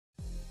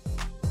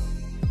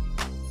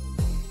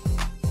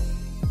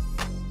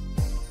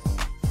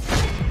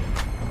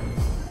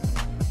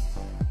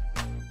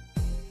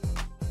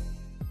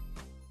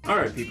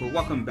Alright people,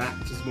 welcome back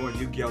to some more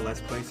Yu-Gi-Oh! Let's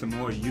play some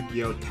more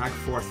Yu-Gi-Oh! Tag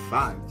Force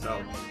 5.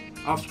 So,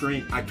 off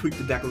screen, I tweaked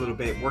the deck a little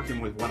bit,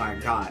 working with what I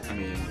got. I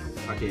mean,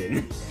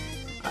 fucking...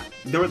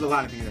 there was a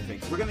lot of things to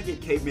fix. We're gonna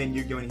get Caveman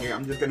Yu-Gi-Oh! In here.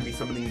 I'm just gonna be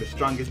summoning the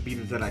strongest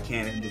beaters that I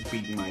can and just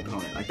beating my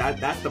opponent. Like,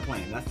 that's the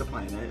plan. That's the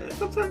plan.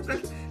 Sometimes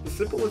the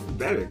simplest is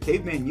better.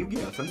 Caveman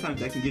Yu-Gi-Oh!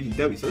 Sometimes that can give you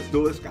W. So let's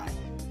duel this guy.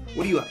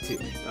 What are you up to?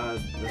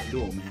 Let's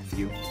duel,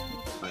 Matthew.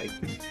 Like...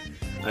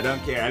 I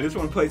don't care. I just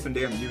want to play some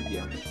damn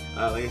Yu-Gi-Oh!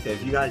 Like I said,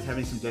 if you guys have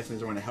any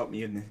suggestions or want to help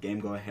me in this game,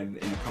 go ahead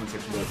in the comment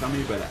section below. Tell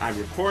me. But I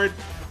record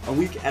a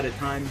week at a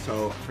time,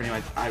 so pretty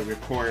much I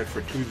record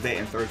for Tuesday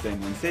and Thursday in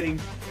one sitting,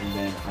 and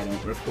then I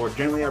don't record.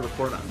 Generally, I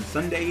record on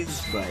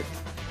Sundays, but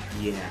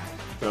yeah.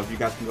 So if you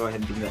guys can go ahead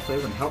and give me that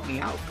flavor and help me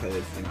out,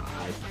 because you know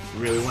I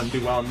really want to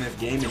do well in this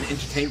game and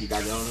entertain you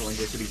guys. I don't want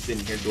to just be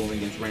sitting here dueling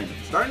against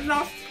randoms. Starting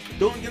off,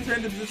 dueling against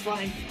randoms is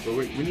fine, but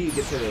we need to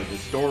get to the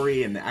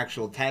story and the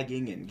actual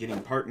tagging and getting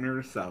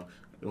partners. So,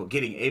 well,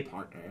 getting a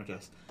partner. I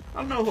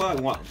don't know who I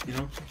want. You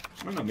know,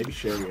 I don't know. Maybe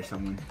Sherry or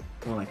someone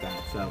like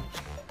that. So,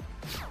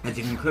 as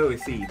you can clearly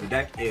see, the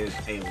deck is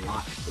a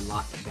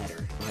lot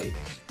better.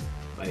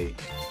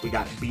 Like, we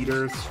got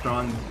beaters,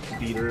 strong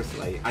beaters.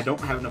 Like, I don't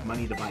have enough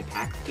money to buy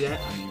packs yet.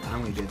 I mean, I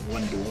only did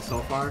one duel so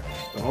far.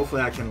 So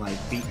hopefully I can, like,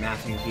 beat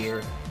Matthew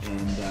here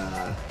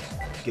and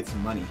get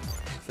some money.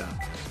 So,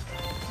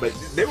 but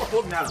they were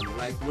holding out on me.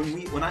 Like,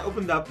 when I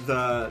opened up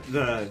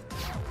the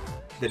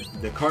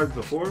cards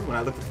before, when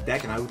I looked at the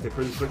deck and I looked at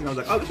pretty quick, and I was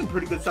like, oh, there's some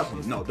pretty good stuff in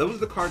it. No, those are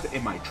the cards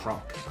in my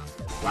trunk.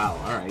 Wow,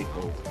 alright,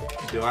 cool.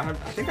 Do I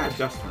think I have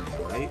Dust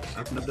Tornado, right?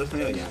 I opened up Dust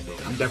Tornado? Yeah, I did.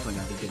 I'm definitely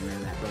gonna be getting rid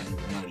of that burning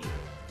money.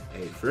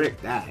 Hey, frick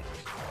that.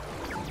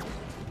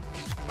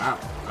 Wow,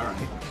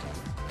 alright.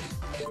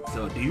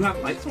 So, do you have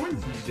Light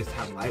Swords, or do you just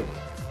have Light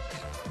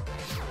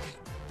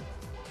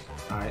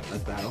One? Alright,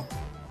 let's battle.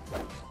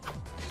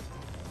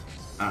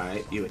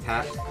 Alright, you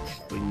attack.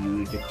 When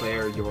you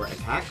declare your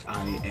attack,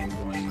 I am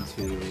going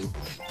to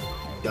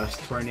Dust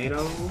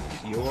Tornado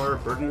your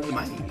Burden of the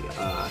Mighty.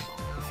 The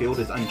field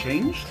is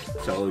unchanged,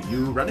 so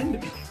you run into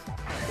me.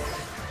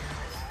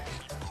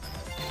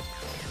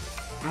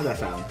 How's that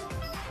sound?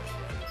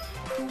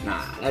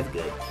 Nah, that's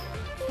good.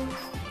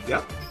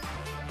 Yep.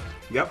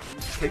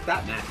 Take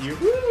that, Matthew.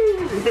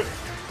 Woo!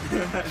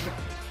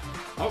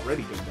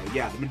 Already good though.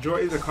 Yeah, the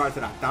majority of the cards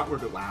that I thought were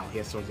good. Wow, he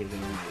has Swords of the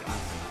Mighty.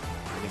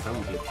 I guess I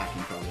won't be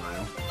attacking for a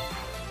while.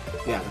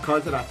 Yeah, the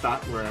cards that I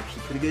thought were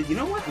actually pretty good. You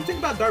know what? I'm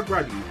thinking about Dark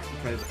Bribing that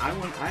because I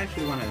want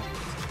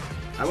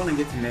to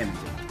get some damage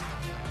in.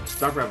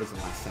 Dark Bribe is the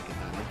last second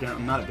though.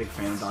 I'm not a big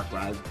fan of Dark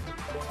Bribe.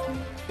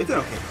 It's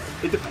okay.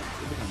 It depends.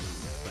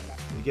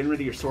 You're getting rid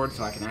of your sword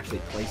so I can actually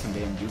play some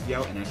damn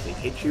Yugioh and actually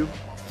hit you.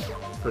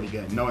 Pretty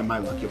good. Knowing my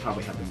luck, you'll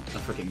probably have a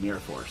freaking Mirror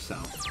Force. So,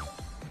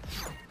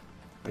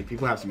 like,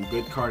 people have some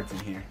good cards in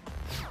here.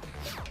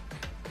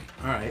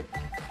 All right.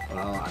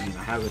 Well, I mean,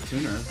 I have a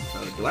tuner,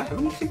 so do I have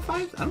any Sync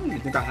 5s? I don't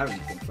even think I have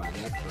any Sync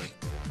 5s, actually.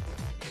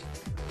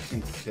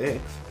 Sync 6?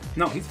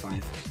 No, he's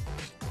 5.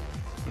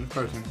 When the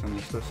card's next time,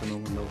 you're supposed to know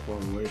when low 4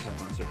 warriors have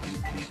monster from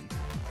your hand.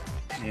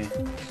 Yeah.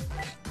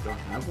 Do I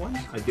have one?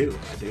 I do. A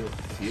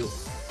few.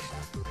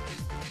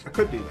 I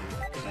could do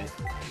that, but I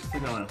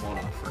think I want to hold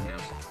off for now.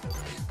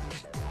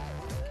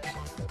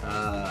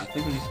 I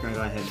think I'm just going to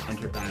go ahead and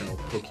enter battle,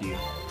 poke you.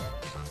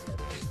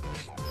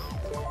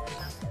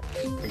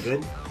 Are you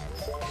good?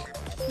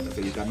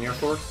 Okay, you got Mirror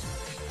Force?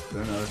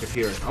 Then the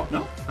computer. Oh,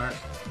 no? Alright.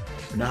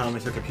 Now how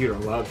much the computer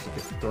loves to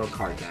just throw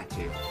cards at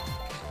you.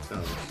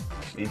 So,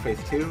 main phase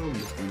 2, I'm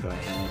just going to go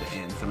ahead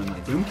and summon my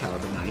Doom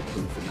Caliber Knight,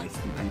 who's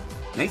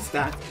a nice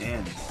stat,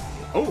 and...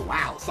 Oh,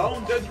 wow!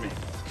 Solemn Judgment!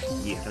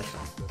 Yeah, that's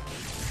fine.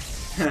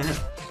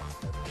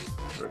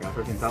 Forgot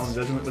freaking Solemn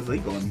Judgment was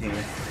legal in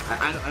here.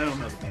 I don't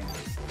know the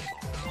banners.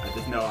 I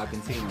just know I've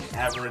been seeing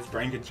Avarice,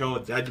 Brain Control,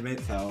 Judgment,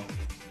 so...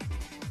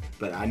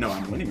 But I know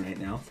I'm winning right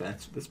now, so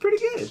that's pretty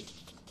good.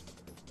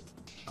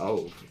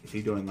 Oh, is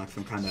he doing like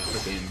some kind of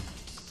freaking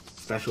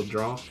special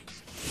draw?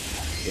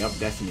 Yep,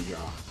 Destiny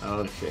draw.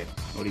 Oh shit.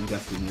 What are you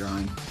Destiny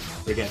drawing?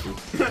 Forget you.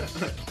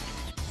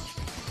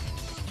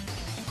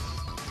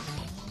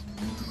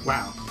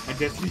 Wow, a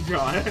Destiny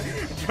draw. And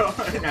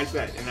that's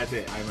it.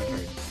 I have my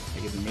turn. I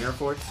get the Mirror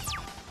Force.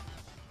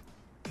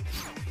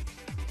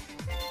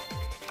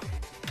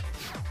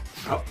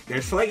 Oh,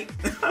 there's Slate.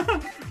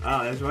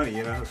 Oh, that's funny,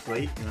 you know,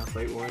 Slate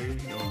Warrior,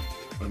 you know,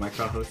 one of my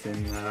co-hosts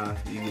in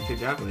YouTube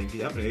Javelin.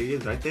 Yep, there he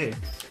is, right there.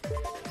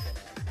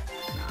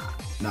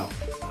 No,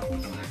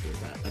 don't have to do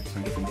that. I just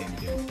want to get some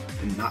damage in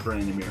and not run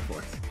into Mirror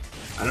Force.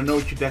 I don't know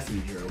what your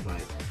Destiny drew, but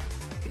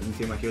it doesn't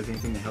seem like it was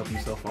anything to help you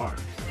so far.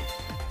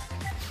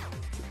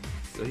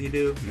 So you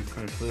do, next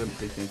card flip,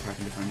 place an attack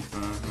and defense,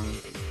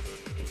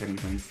 second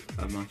defense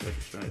of monster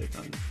destroyed.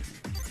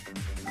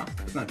 Oh,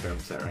 it's not a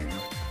terrible set right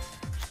now.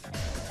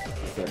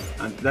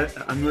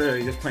 I'm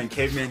literally just playing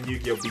Caveman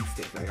Yu-Gi-Oh! Beat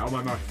Stick. Like, all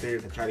my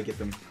monsters, I try to get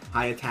them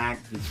high attack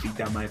and beat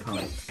down my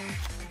opponent.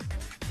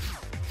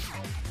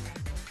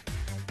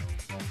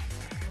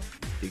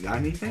 You got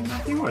anything,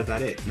 Matthew, or is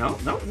that it? No?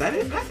 Is that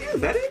it, Matthew?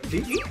 Is that it?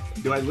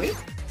 GG? Do I win?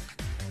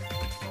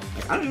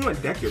 Like, I don't know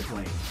what deck you're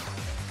playing.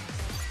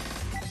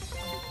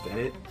 that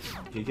it?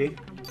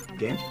 GG?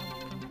 Game?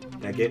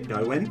 Did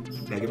I win?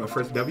 Did I get my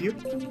first W?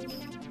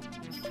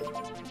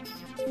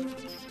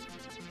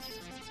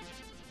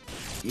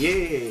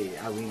 Yay!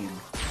 I win.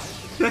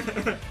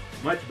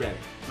 Much better.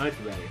 Much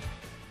better.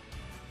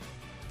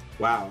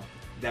 Wow.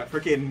 That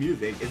freaking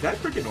music. Is that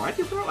freaking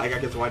Yugioh, bro? Like, I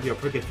guess Yugioh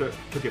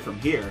took it from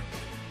here.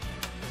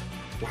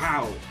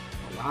 Wow.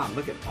 Wow,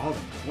 look at all the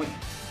points.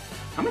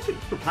 How much is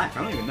it per pack?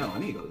 I don't even know. I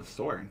need to go to the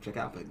store and check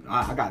out. But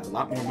I got a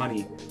lot more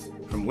money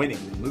from winning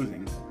than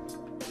losing.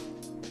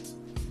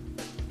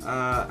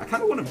 I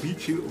kind of want to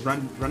beat you,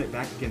 run it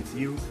back against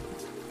you.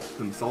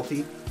 I'm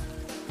salty.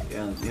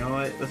 Yeah, you know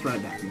what? Let's run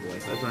it back,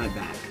 boys. Let's run it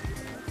back.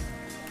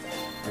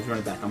 Let's run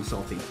it back. I'm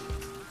salty.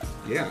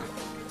 Yeah.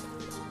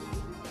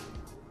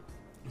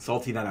 I'm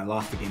salty that I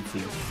lost against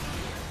you.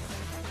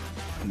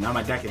 And now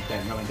my deck is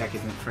dead. Now my deck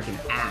is in freaking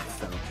ass,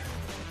 so.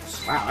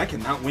 Wow, I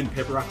cannot win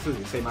paper, rock, scissors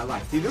to save my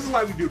life. See, this is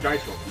why we do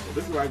dice roll, people.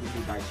 This is why we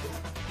do dice roll.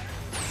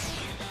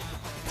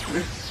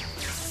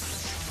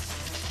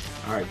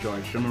 Alright,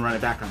 George. I'm gonna run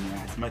it back on your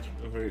ass.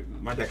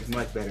 My deck is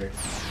much better.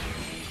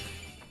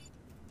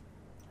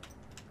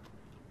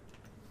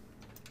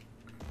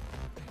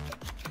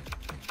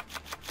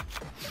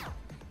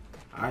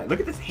 Alright, look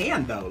at this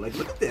hand though. Like,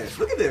 look at this.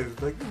 Look at this.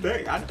 Like,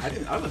 I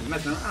wasn't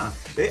messing around.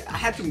 I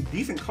had some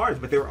decent cards,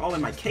 but they were all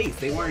in my case.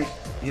 They weren't,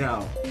 you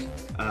know,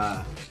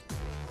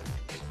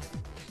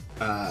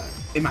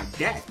 in my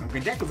deck. My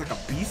deck was like a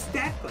beast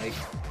deck. Like,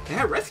 it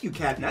had Rescue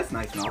Cat, and that's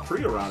nice and all,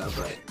 Pre-Errata,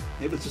 but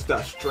it was just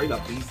a straight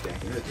up beast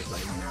deck. And it was just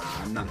like, nah,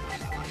 I'm not about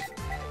that life.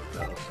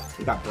 So,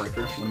 we got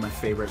Breaker, one of my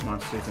favorite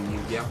monsters in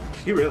Yugioh.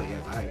 He really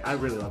is. I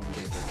really love the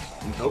Breaker.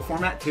 In Go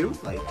format too?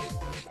 Like,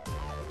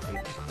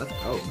 let's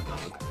go, my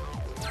dog.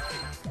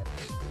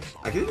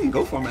 I didn't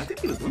Go format. I think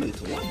he was limited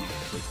to one.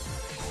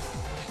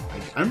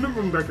 Like, I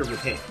remember when Breaker was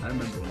hit. I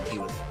remember when he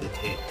was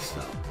hit,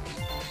 so.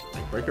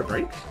 Like, Breaker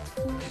break?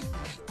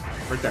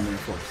 Break that Mirror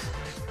Force.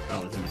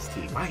 Oh, it's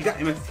MST. Wow, you got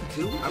MST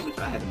too? I wish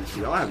I had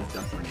MST. All I have is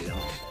Dust Tornado.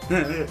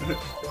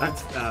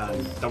 That's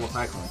double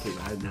Cyclone too,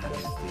 but I didn't have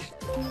MST.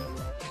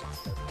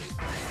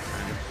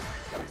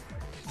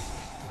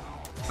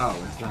 Oh,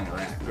 it's Giant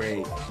Rat.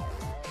 Great.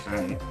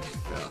 Alright,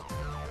 so.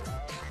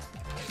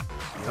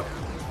 Yep.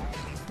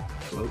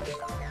 Float.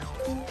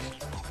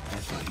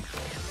 That's fine.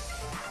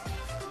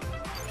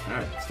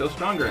 Alright, still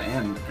stronger,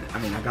 and I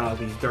mean, I got all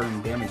these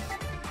darn damage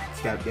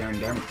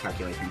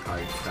calculation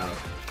cards, so,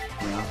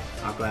 you know,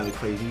 I'll gladly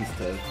play these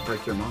to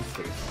break your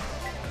monsters.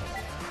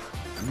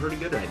 I'm pretty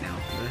good right now.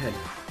 Go ahead.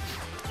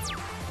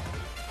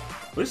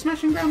 What does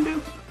Smashing Ground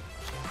do?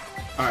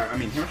 Alright, I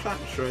mean, Hammer Shot,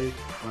 Destroy,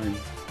 when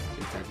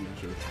attacking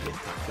measure with hit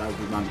attacks. That would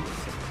be my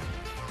move.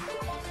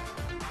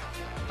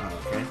 Oh,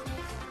 okay.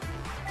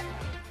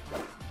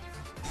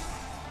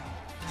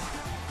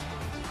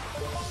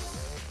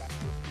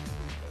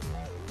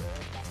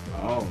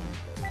 Oh,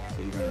 so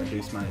you're gonna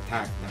reduce my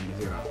attack down to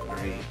 0.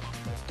 Great.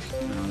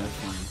 No, that's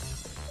fine.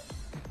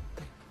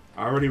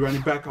 Already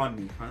running back on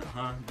me,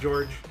 huh,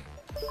 George?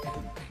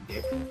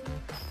 Dick.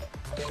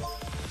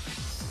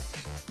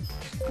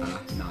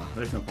 No,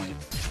 there's no point.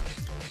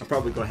 I'll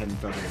probably go ahead and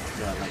throw the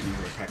lightning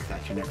vortex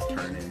at you next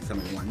turn and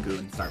summon one goo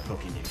and start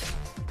poking you.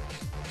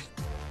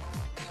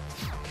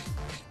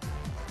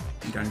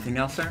 You got anything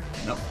else, sir?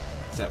 Nope.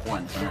 Set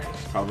 1. Alright.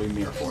 Probably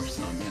Mirror Force.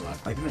 No, Mirror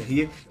Lock. Like,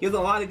 he has a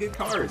lot of good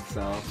cards,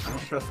 so I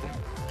don't trust him.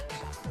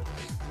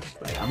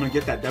 But I'm gonna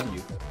get that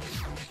W.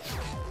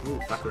 Ooh,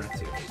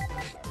 Sakuretsu.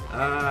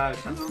 I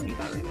don't know what you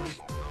got right now.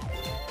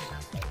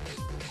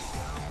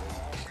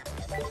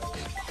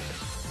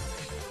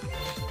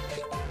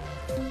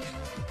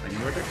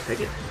 Lightning Vortex,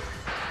 take it.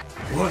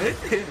 What?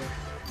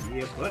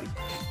 Yeah, buddy.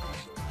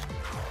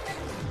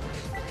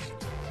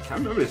 I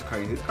remember this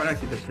card. This card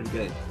actually does pretty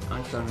good.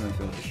 I'm starting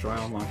to destroy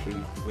all monsters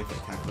with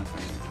attack plus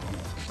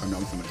or no,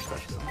 somebody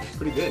special. It's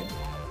pretty good.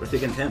 Where's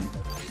against him?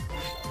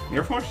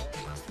 Mirror Force?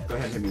 Go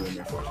ahead and hit me with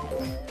Mirror Force.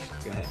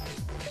 Go ahead.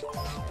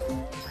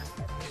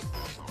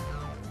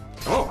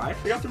 Oh, I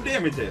actually got some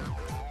damage in.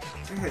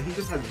 Yeah, he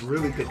just has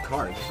really good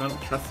cards. I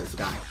don't trust this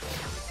guy.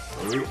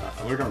 So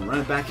we're gonna run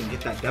it back and get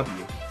that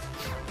W.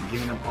 I'm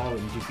giving him all the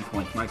juicy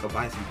points. Might go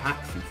buy some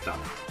packs and stuff.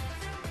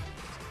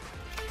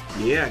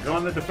 Yeah, go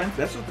on the defense.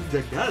 That's what this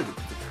deck does. It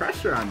puts the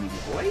pressure on you,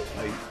 boy.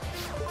 Like,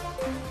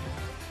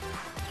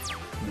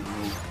 no.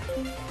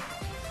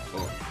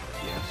 Oh,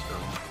 yeah,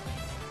 strong.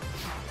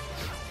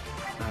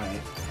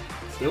 Alright.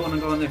 Still want to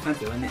go on the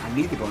offensive. I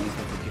need to go on the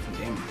offensive to get some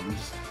damage. I'm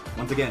just,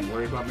 once again,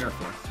 worried about Mirror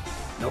Force.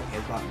 Nope, he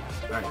has bottom.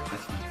 Alright,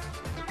 that's fine.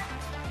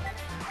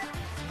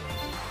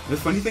 The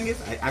funny thing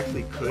is, I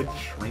actually could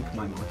shrink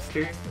my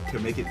monster to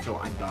make it so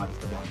I dodge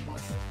the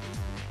bottomless.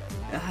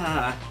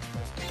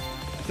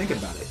 Thinking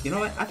about it. You know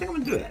what? I think I'm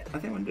gonna do that. I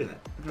think I'm gonna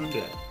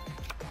do that.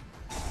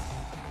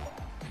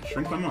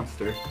 Shrink my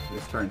monster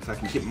this turn so I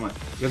can keep my...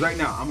 Because right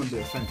now I'm gonna be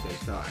offensive,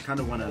 so I kind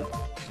of want to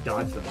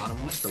dodge the bottom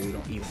one so we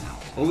don't even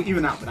out. Well, we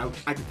even out, but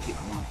I can keep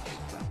my monster.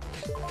 So.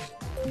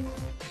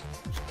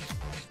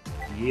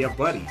 Yeah,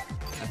 buddy.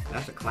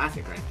 That's a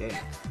classic right there.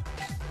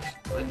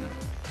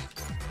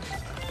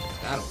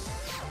 That'll.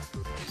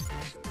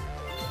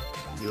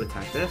 You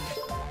attack this.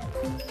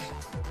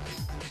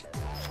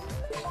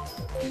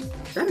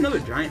 Is that another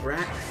giant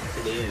rat?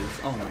 It is.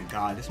 Oh my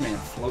god, this man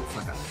floats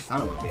like a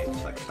son of a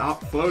bitch. Like,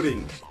 stop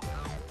floating.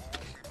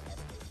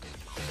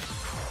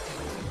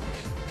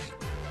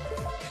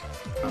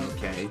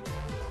 Okay.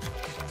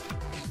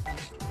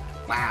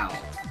 Wow.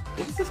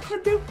 What does this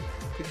card do?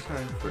 This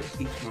card for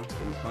each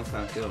monster in the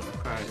constant field. This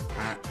card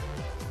attack.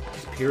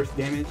 It's pierce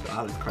damage.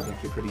 Wow, this card's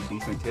actually pretty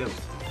decent too.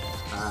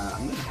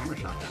 I'm gonna hammer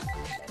shot that.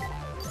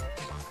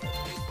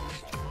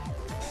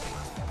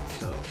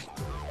 So,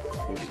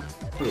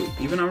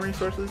 even on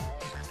resources?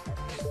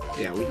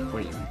 Yeah,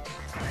 we're even.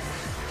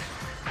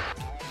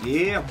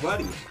 Yeah,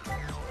 buddy.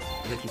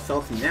 If you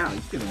salty now,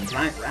 he's gonna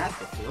giant rats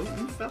to float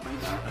and stuff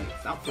like that. Like,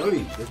 stop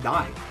floating, just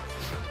die.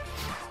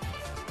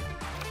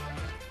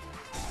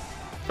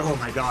 Oh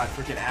my god,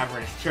 freaking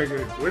Avarice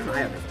triggered. Where's my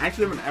Avarice?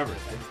 Actually, I'm an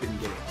Avarice. I just didn't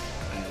get it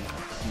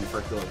in the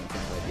first build.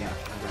 But yeah,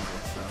 I got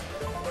it. So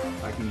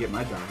if I can get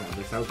my drive out of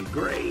this, that would be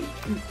great.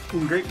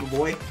 Great, my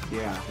boy.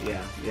 Yeah,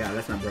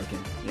 that's not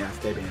broken. Yeah,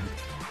 stay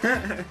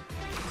banned.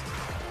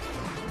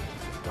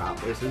 Wow,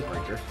 there's his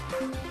breaker.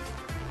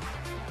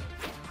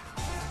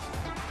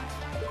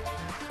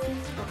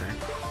 Okay.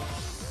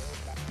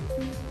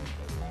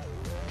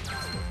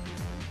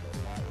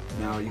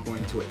 Now, are you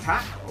going to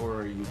attack,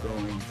 or are you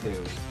going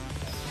to...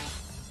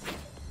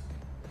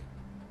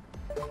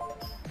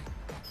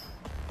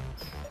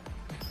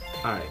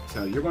 Alright,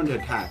 so you're going to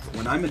attack.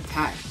 When I'm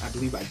attacked, I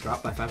believe I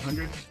drop by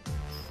 500.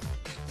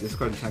 This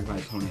card attacked by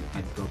opponent,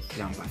 I'd go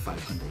down by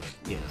 500.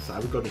 Yeah, so I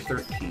would go to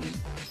 13.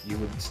 You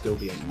would still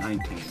be at 19.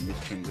 This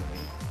changes me.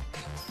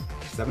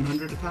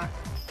 700 attack?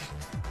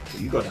 So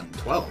you go down to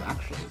 12,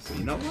 actually. So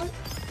you know what?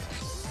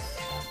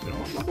 You know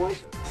what, my boy?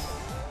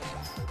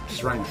 I'm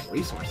just running out of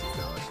resources,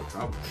 though. That's the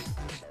problem.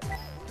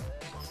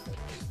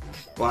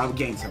 Well, I would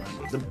gain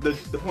 700.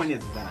 The point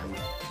is that I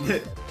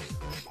would.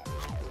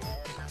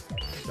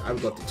 So I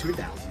would go up to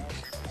 2,000.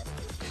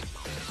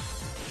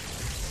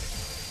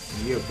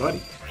 Yeah,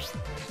 buddy.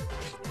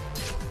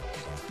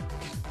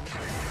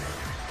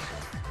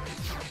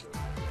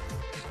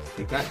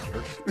 Take that,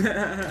 jerk.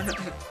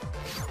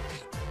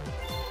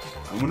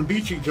 I'm gonna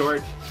beat you,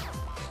 George.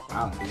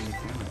 Wow, I didn't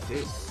understand that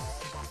too.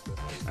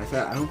 I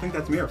said I don't think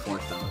that's Mirror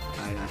Force though.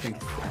 I think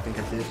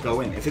I should just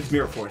go in. If it's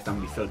Mirror Force, I'm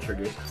gonna be so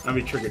triggered. I'm gonna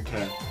be triggered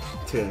to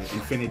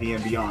infinity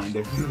and beyond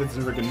if it's a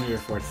freaking Mirror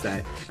Force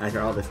set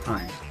after all this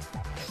time.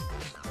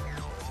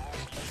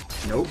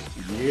 Nope.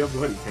 Yeah,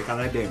 buddy, take all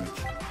that damage.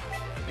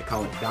 They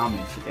call it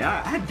damage.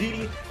 Yeah, I had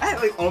DD. I had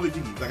like all the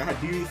DDs. Like I had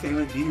DD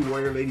Sailor, DD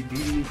Warrior Lady,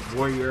 DD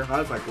Warrior. I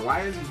was like,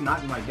 why is this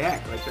not in my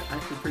deck? Like they're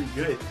actually pretty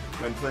good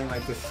when playing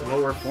like this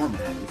slower format.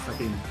 It's like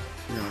a, you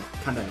know,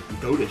 kind of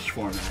goatish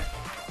format.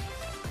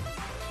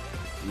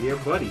 Yeah,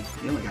 buddy.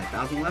 You only got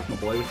 1,000 left, my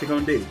boy. What you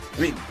gonna do? I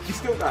mean,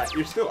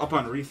 you're still up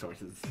on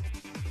resources.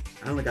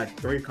 I only got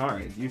 3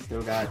 cards. You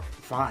still got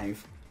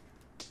 5.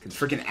 Cause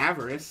freaking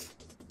Avarice.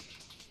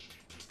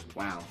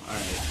 Wow.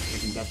 Alright.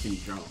 Freaking Destiny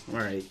draw.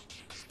 Alright.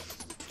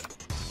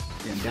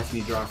 Yeah,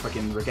 Destiny draw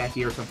fucking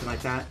Regeki or something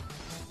like that.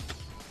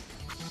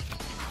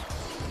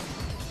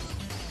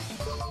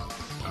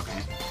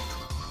 Okay.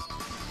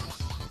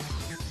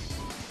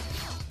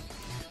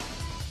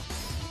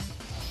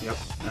 Yep,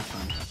 that's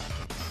fine.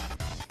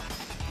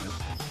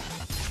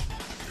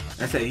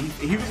 I say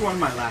he was one of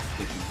my last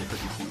picks.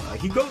 Like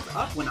he goes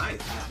up when I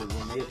attack, but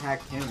when they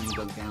attack him, he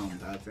goes down.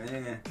 So that's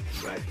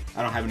but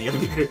I don't have any other.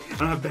 I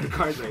don't have better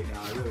cards right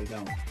now. I really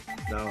don't.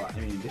 So I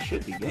mean, this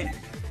should be game.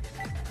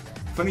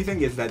 Funny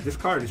thing is that this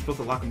card is supposed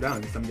to lock him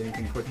down if something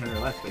anything 1400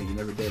 or less, but he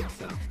never did.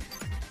 So.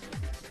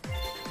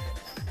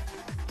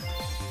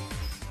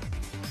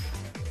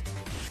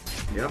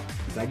 Yep.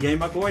 Is that game,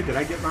 my boy? Did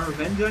I get my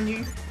revenge on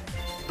you?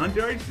 Huh,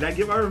 George? Did I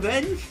get my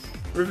revenge?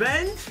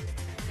 Revenge?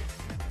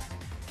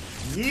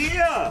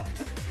 Yeah!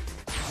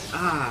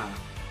 Ah,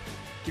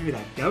 give me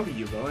that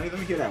W, boy. Let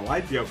me get that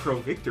Yugioh Pro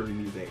victory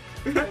music.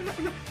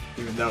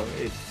 Even though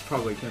it's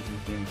probably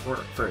Kempton's game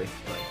first,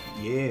 but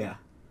yeah.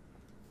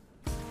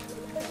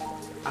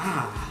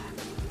 Ah,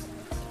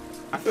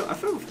 I feel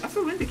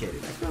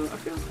vindicated. I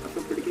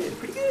feel pretty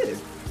good.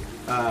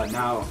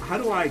 Now, how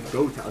do I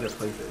go to other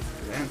places?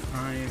 Advanced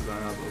time, blah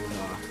blah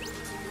blah.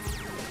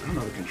 I don't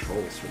know the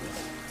controls for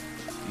this.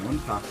 No one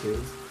to talk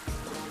to.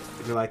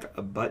 Is there like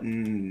a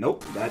button?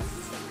 Nope, that's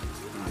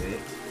not it.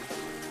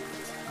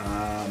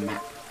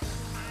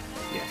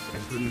 Yes,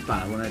 everything's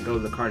fine. I want to go to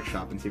the card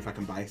shop and see if I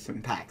can buy some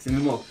packs, and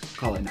then we'll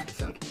call it an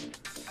episode.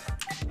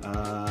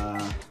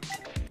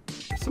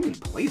 There's so many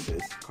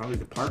places.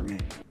 Carly's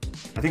apartment.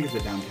 I think it's the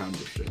downtown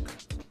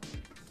district.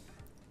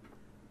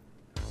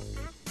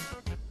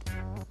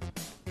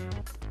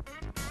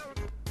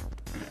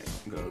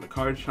 Alright, go to the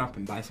card shop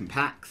and buy some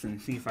packs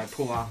and see if I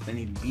pull off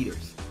any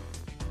beaters.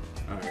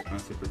 Alright,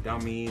 concept for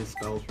dummies,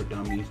 spells for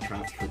dummies,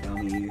 traps for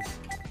dummies.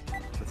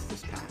 What's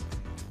this pack?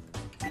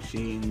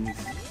 Machines.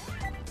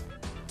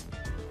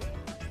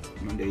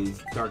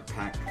 Monday's Dark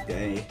Pack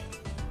Day.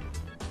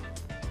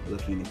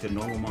 Looking into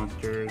normal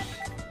monsters.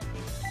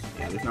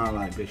 Yeah, there's not a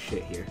lot of good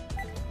shit here.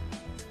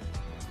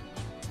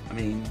 I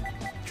mean,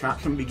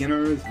 traps from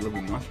beginners, a little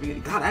bit monster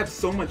beginners. God, I have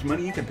so much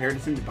money in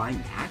comparison to buying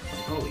packs.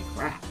 Like, holy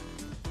crap.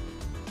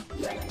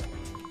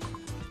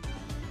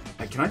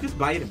 Like, can I just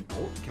buy it in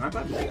bulk? Can I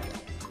buy bulk?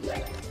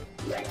 I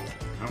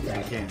don't think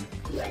I can.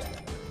 Like,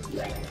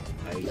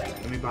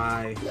 let me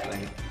buy,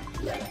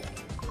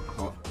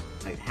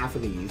 like half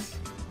of these.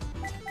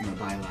 I'm gonna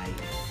buy, like...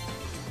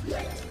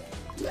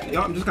 You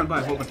know, I'm just gonna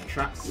buy a whole bunch of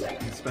traps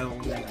and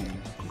spells and...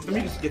 Let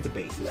me just get the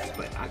basics,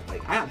 but I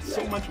have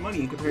so much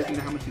money in comparison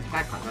to how much these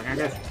packs cost. Like, I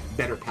guess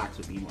better packs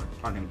would be are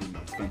gonna be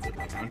more expensive.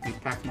 Like, aren't these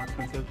packs more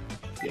expensive?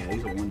 Yeah,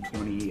 these are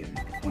 120 and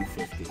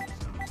 150, so...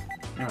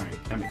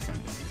 Alright, that makes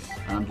sense.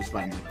 I'm just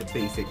buying, like, the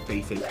basic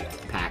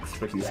packs.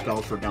 Freaking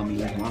spells for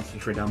dummies,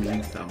 monsters for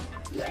dummies, so...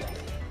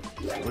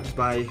 We'll just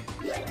buy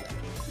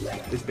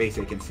this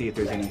basic and see if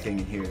there's anything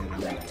in here that I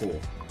want to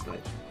pull. But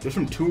just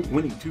from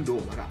winning 2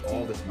 duels, I got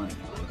all this money.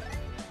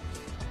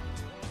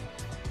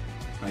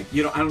 Like,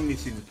 you know, I don't need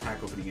to see the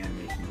pack opening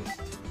animation.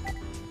 Just, is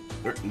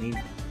there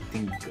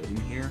anything good in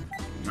here?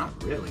 Not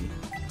really.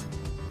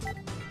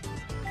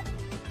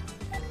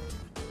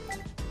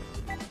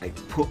 Like,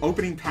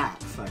 opening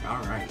packs. Like,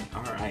 alright.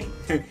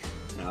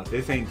 Now,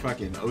 this ain't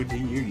fucking OG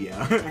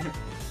Yu-Gi-Oh!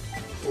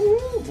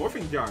 Ooh,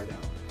 morphing jar, though.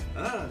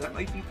 That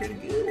might be pretty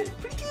good.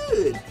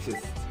 It's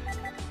just,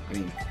 I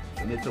mean,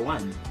 limit to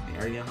 1. I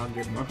already know how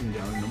good morphing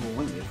jar number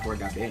 1 is before it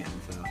got banned,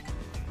 so...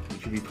 You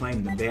should be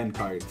playing the banned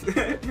cards.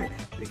 They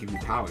give you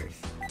powers.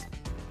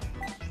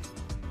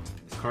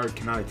 This card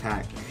cannot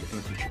attack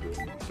unless you trigger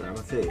a monster. I was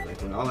about to say,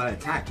 like, with all that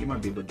attack, you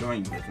might be able to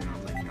join this, and I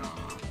was like, nah.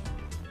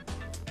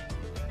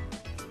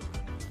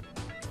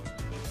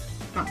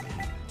 Not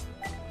bad.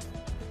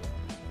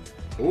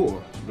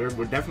 Ooh,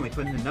 we're definitely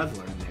putting the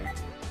Nuzzler in there.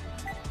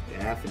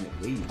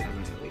 Definitely.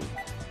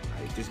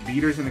 Like, just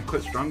beaters and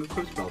strong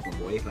equip spells, my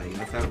boy. Like,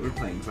 that's how we're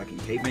playing fucking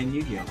Caveman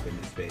Yu-Gi-Oh! In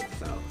this space,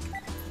 so.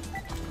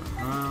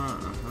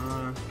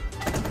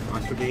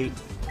 Monster Gate.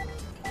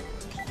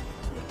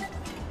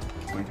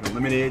 Went to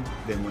limited,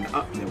 then went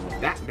up, then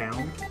went back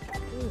down.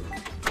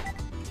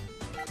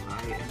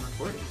 I am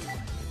recording.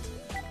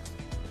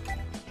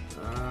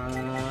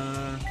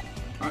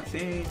 Not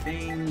saying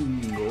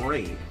anything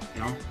great,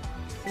 you know?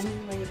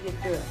 When you get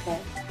through it, okay?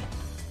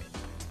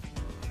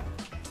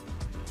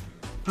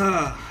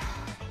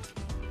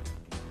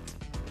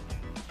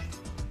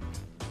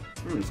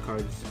 This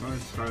card is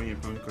card your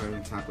opponent's card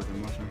and tap with a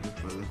motion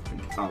for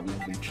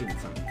less than shooting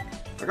something.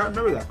 Like, I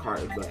remember that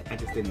card, but I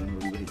just didn't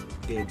really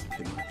dig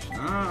too much.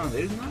 No,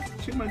 there's not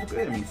too much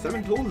good. I mean,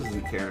 7 tools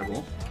isn't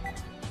terrible.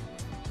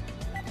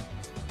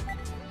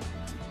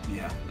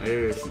 Yeah,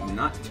 there's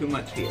not too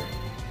much here.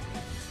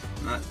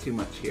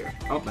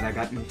 Oh, but I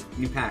got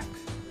new packs.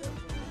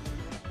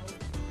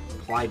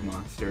 Applied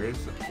monsters,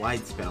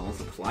 applied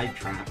spells, applied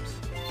traps.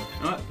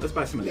 You know what? Let's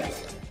buy some of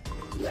these.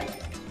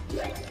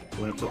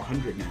 We're up to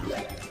 100 now,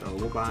 so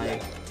we'll buy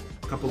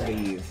a couple of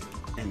these,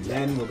 and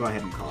then we'll go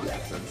ahead and call it.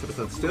 So this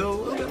episode's still a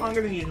little bit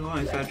longer than usual.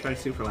 I said I'd try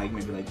to shoot for like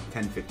maybe like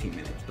 10-15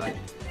 minutes, but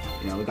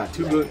you know, we got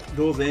 2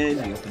 duels in,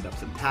 we opened up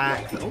some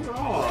packs, and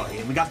overall,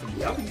 and we got some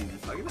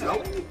W's. Like, all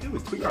we need to do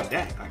is tweak our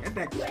deck. Like, our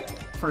deck,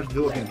 first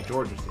duel against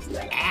George was just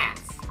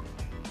ass.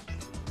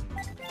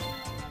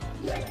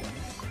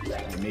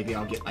 And maybe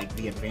I'll get like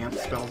the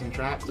advanced spells and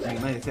traps. I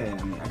mean, like I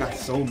said, I got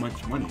so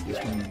much money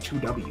just from 2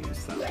 W's,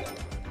 so.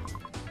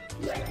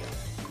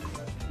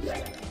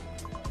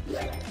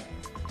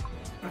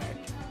 Alright.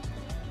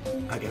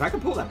 Okay, if I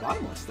can pull that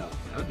bottomless stuff,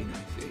 that would be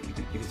nice. You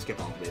can skip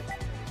all of it.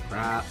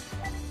 Crap.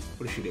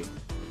 What does she do?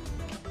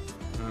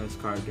 This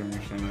card during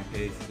her my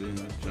face.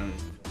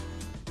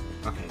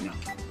 Okay, no. I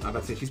was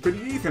about to say she's pretty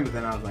decent, but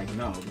then I was like,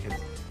 no, because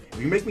if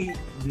you make me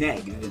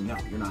neg, then no,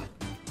 you're not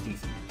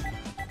decent.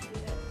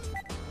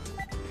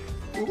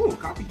 Ooh,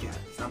 copycat.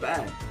 It's not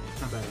bad.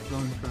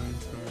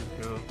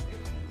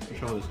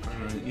 Control this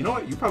card. You know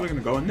what? You're probably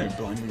gonna go in there,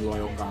 Blindly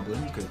Loyal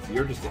Goblin, because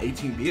you're just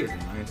 18 beaters.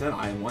 And like I said,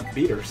 I want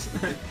beaters.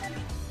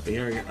 But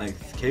you're like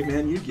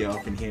Caveman Yu-Gi-Oh!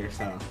 Up in here,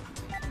 so.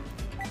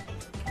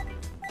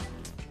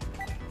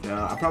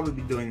 Yeah, I'll probably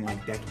be doing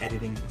like deck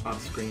editing off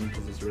screen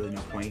because there's really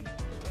no point.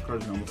 This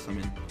card's normal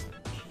summon.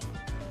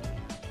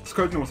 This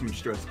card's normal summon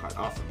destroys this card.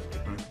 Awesome.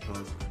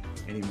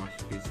 Any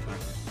monster piece attack.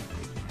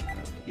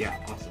 Yeah,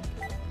 awesome.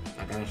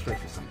 I got a strike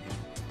for something.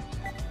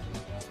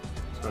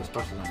 This card's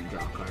special on the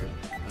draw card.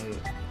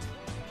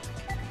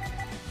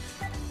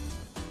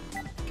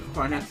 So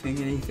far, not seeing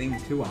anything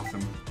too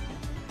awesome.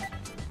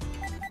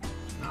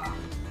 Nah.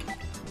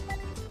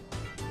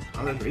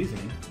 Oh, there's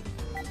reasoning.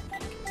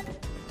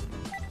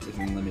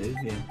 Reasoning limited,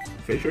 yeah.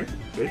 Fisher.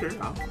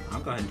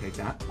 I'll go ahead and take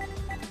that.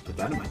 Put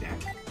that in my deck.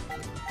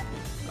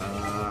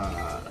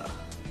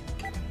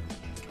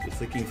 It's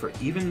looking for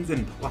evens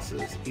and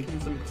pluses.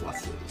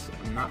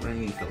 I'm not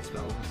running any fill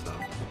spells, so.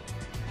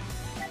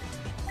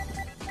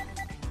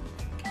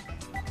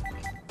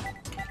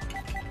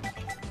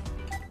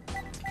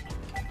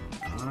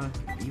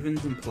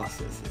 Evens and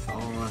pluses is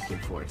all I'm looking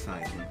for, so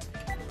I can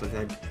put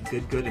that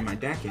good in my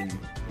deck and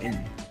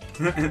in.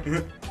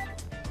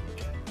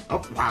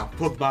 Oh wow,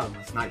 pulled the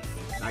bottomless, nice.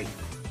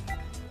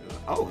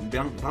 Oh, and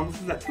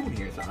Boundless is at 2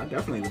 here, so I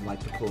definitely would like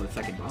to pull a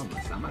second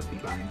Boundless. I might be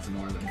buying some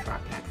more of them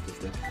trap packs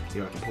just to see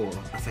if I can pull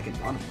a second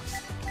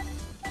Boundless.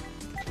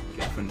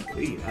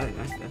 Definitely,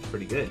 that's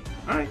pretty good.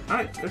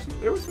 Alright,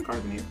 there was some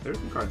cards in here. There's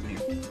some cards in here.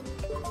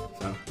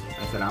 So, like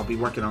I said, I'll be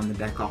working on the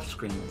deck off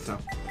screen, so.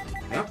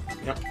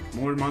 Yep,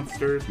 more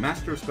monsters,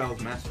 master of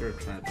spells, master of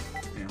traps.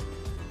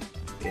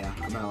 Yeah,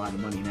 I'm at a lot of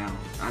money now.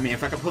 I mean,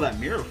 if I could pull that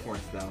Mirror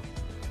Force, though.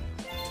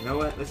 You know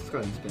what? Let's just go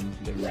ahead and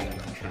spin the red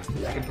on traps.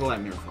 I can pull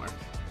that Mirror Force.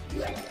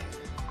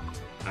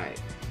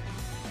 Alright.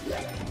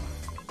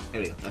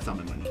 There we go, that's all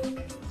my money.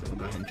 So we'll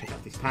go ahead and check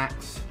out these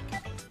packs.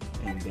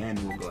 And then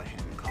we'll go ahead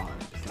and call it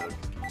an episode.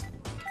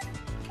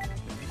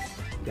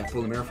 Got to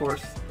pull the Mirror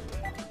Force.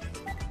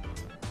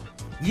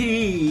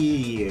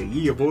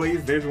 Yeah,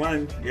 boys, there's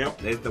one. Yep,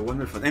 there's the one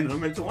Mirror Force. And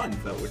limited to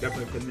 1, so we're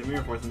definitely putting the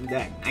Mirror Force in the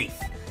deck. Nice.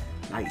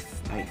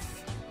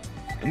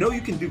 I know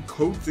you can do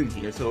codes in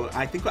here, so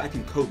I think I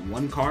can code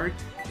 1 card,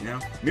 you know?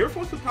 Mirror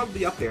Force would probably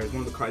be up there as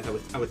one of the cards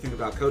I would think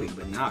about coding,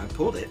 but now I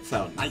pulled it,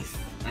 so nice.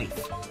 I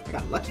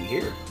got lucky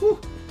here. Whew.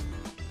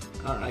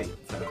 Alright,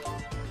 so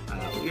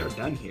we are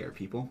done here,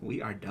 people.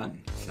 We are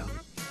done, so.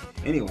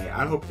 Anyway,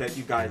 I hope that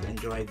you guys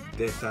enjoyed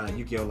this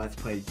Yu-Gi-Oh! Let's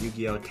Play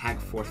Yu-Gi-Oh! Tag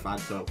Force 5.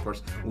 So, of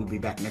course, we'll be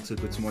back next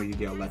week with some more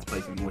Yu-Gi-Oh! Let's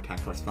Plays and more Tag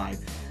Force 5.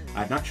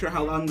 I'm not sure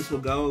how long this will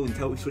go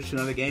until we switch to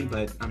another game,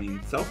 but, I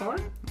mean, so far,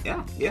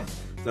 yeah.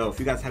 So, if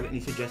you guys have any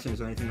suggestions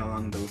or anything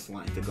along those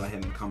lines, then go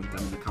ahead and comment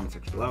them in the comment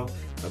section below.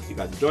 So, if you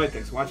guys enjoyed,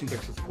 thanks for watching,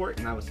 thanks for the support,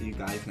 and I will see you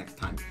guys next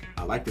time.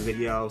 Like the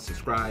video,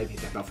 subscribe, hit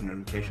that bell for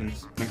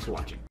notifications. Thanks for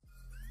watching.